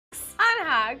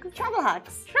hacks. Travel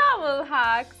hacks. Travel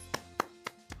hacks.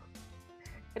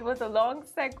 It was a long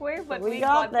segue, but we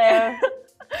got there.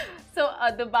 So a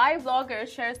Dubai vlogger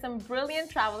shares some brilliant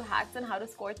travel hacks on how to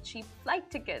score cheap flight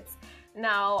tickets.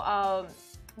 Now,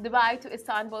 Dubai to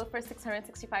Istanbul for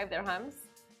 665 dirhams.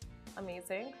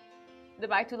 Amazing.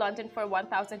 Dubai to London for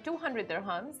 1,200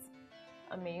 dirhams.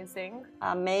 Amazing.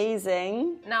 Amazing.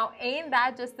 Now, ain't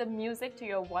that just the music to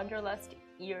your wanderlust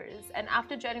ears? And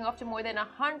after jetting off to more than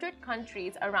 100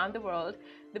 countries around the world,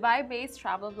 Dubai-based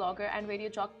travel vlogger and radio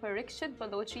jock Parikshit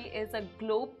Balochi is a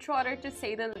globetrotter to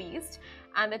say the least.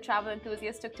 And the travel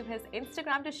enthusiast took to his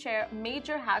Instagram to share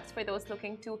major hacks for those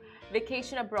looking to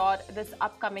vacation abroad this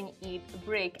upcoming Eid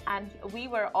break. And we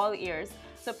were all ears.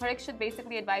 So Parikshit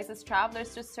basically advises travelers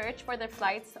to search for their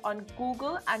flights on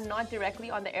Google and not directly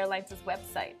on the airline's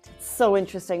website. So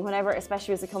interesting. Whenever,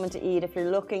 especially as you come into Eid, if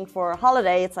you're looking for a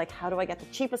holiday, it's like, how do I get the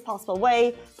cheapest possible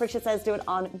way? Parikshit says do it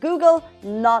on Google,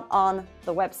 not on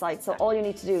the website. So all you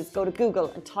need to do is go to Google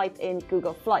and type in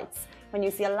Google Flights. When you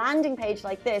see a landing page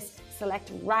like this,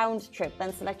 select round trip,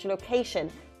 then select your location,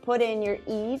 put in your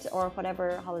Eid or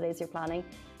whatever holidays you're planning.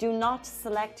 Do not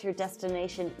select your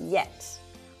destination yet.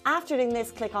 After doing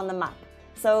this, click on the map.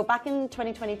 So back in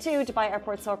 2022, Dubai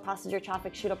Airport saw passenger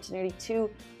traffic shoot up to nearly 2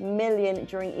 million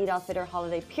during Eid al-Fitr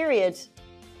holiday period.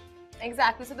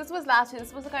 Exactly. So this was last year.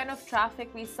 This was the kind of traffic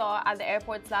we saw at the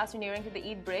airports last year nearing to the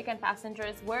Eid break, and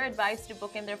passengers were advised to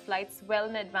book in their flights well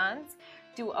in advance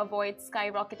to avoid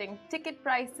skyrocketing ticket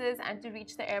prices and to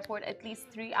reach the airport at least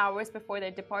 3 hours before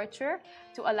their departure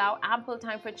to allow ample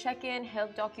time for check-in,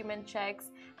 health document checks,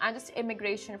 and just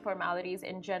immigration formalities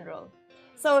in general.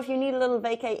 So if you need a little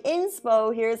vacay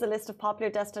inspo, here's a list of popular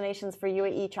destinations for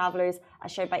UAE travellers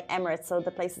as shared by Emirates. So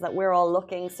the places that we're all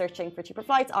looking, searching for cheaper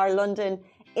flights are London,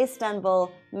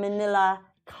 Istanbul, Manila,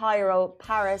 Cairo,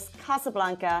 Paris,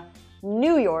 Casablanca,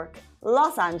 New York,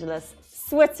 Los Angeles,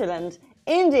 Switzerland,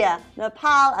 India,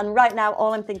 Nepal, and right now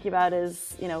all I'm thinking about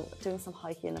is, you know, doing some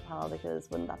hiking in Nepal, because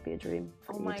wouldn't that be a dream?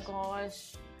 Oh my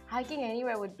gosh. Hiking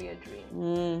anywhere would be a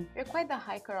dream. You're quite the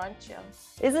hiker, aren't you?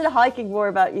 Isn't hiking more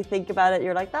about, you think about it,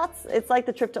 you're like, it's like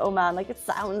the trip to Oman. Like, it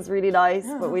sounds really nice,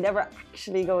 but we never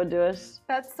actually go and do it.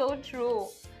 That's so true.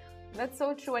 That's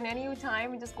so true. And any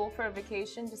time you just go for a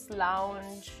vacation, just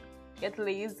lounge, get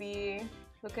lazy,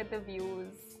 look at the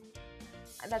views.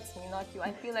 That's me, not you.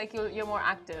 I feel like you're more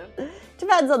active.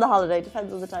 Depends on the holiday,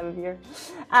 depends on the time of year.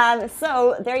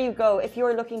 So there you go. If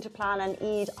you're looking to plan an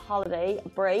Eid holiday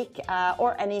break or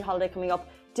any holiday coming up,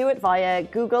 do it via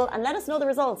Google and let us know the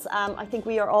results. I think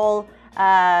we are all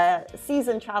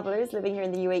seasoned travelers living here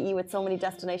in the UAE with so many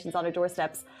destinations on our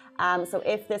doorsteps. So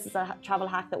if this is a travel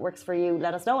hack that works for you,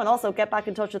 let us know. And also get back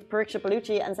in touch with Parikshit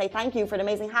Balochi and say thank you for an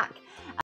amazing hack.